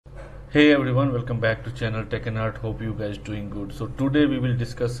Hey everyone, welcome back to channel Tech and Art. Hope you guys doing good. So today we will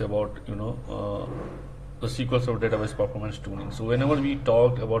discuss about the SQL Server Database performance tuning. So whenever we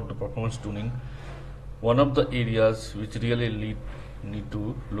talk about the performance tuning, one of the areas which really need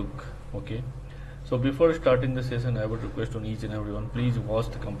to look. Okay. So before starting the session, I would request on each and everyone, please watch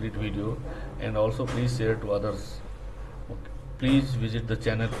the complete video and also please share to others. Okay. Please visit the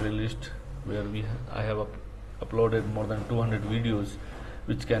channel playlist where I have uploaded more than 200 videos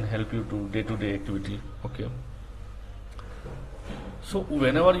which can help you to day-to-day activity. Okay, so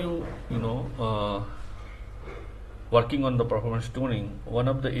whenever working on the performance tuning, one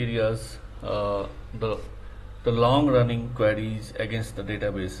of the areas, the long running queries against the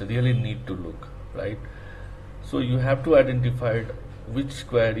database really need to look, right? So you have to identify which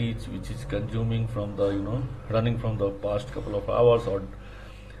queries which is consuming from the running from the past couple of hours,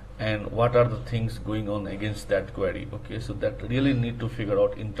 and what are the things going on against that query. Okay, so that really need to figure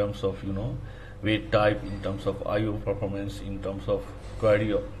out in terms of wait type, in terms of IO performance, in terms of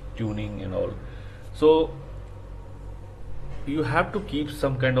query tuning and all. So you have to keep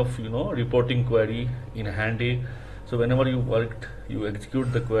some kind of reporting query in handy, so whenever you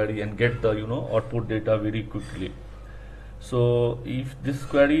execute the query and get the output data very quickly. So if this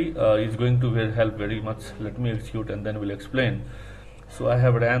query is going to help very much, let me execute and then we'll explain. So I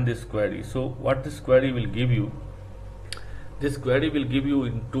have ran this query. So what this query will give you? This query will give you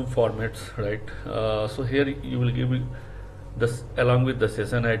in two formats, right? So here you will give me this along with the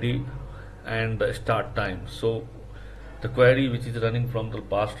session ID and the start time. So the query which is running from the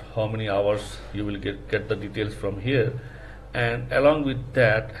past how many hours, you will get the details from here, and along with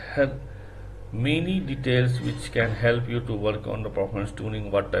that have many details which can help you to work on the performance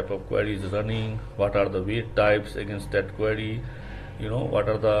tuning. What type of query is running, what are the wait types against that query, what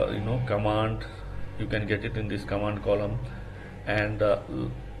are the command, you can get it in this command column, and the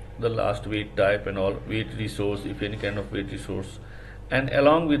last wait type and all, wait resource, if any kind of wait resource. And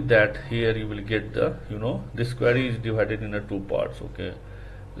along with that, here you will get the this query is divided into two parts. Okay,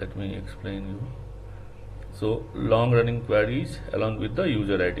 let me explain you. So long running queries along with the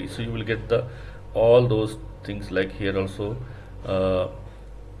user ID, so you will get the all those things, like here also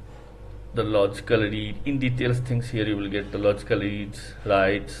the logical read in details things. Here you will get the logical reads,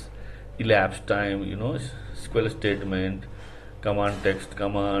 writes, elapsed time, SQL statement, command text,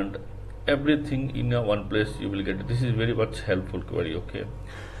 command, everything in a one place you will get. This is very much helpful query. Okay,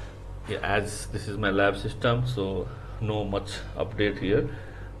 yeah, as this is my lab system, so no much update here,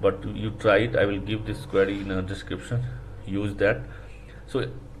 but you try it. I will give this query in a description, use that. So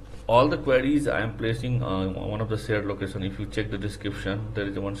all the queries I am placing on one of the shared location. If you check the description, there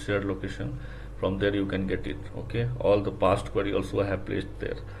is one shared location, from there you can get it. Okay, all the past query also I have placed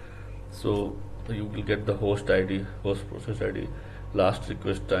there. So you will get the host ID, host process ID, last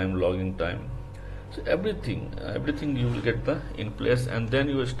request time, logging time. So everything you will get the in place, and then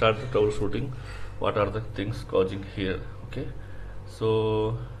you will start the troubleshooting. What are the things causing here? Okay,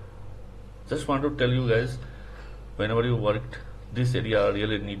 so just want to tell you guys, whenever you worked this area,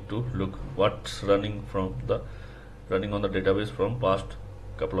 really need to look what's running on the database from past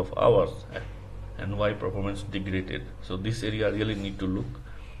couple of hours and why performance degraded. So this area really need to look,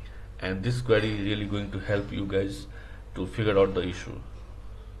 and this query is really going to help you guys to figure out the issue.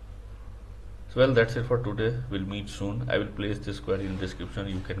 So well, that's it for today. We'll meet soon. I will place this query in description.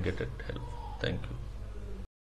 You can get it help. Thank you.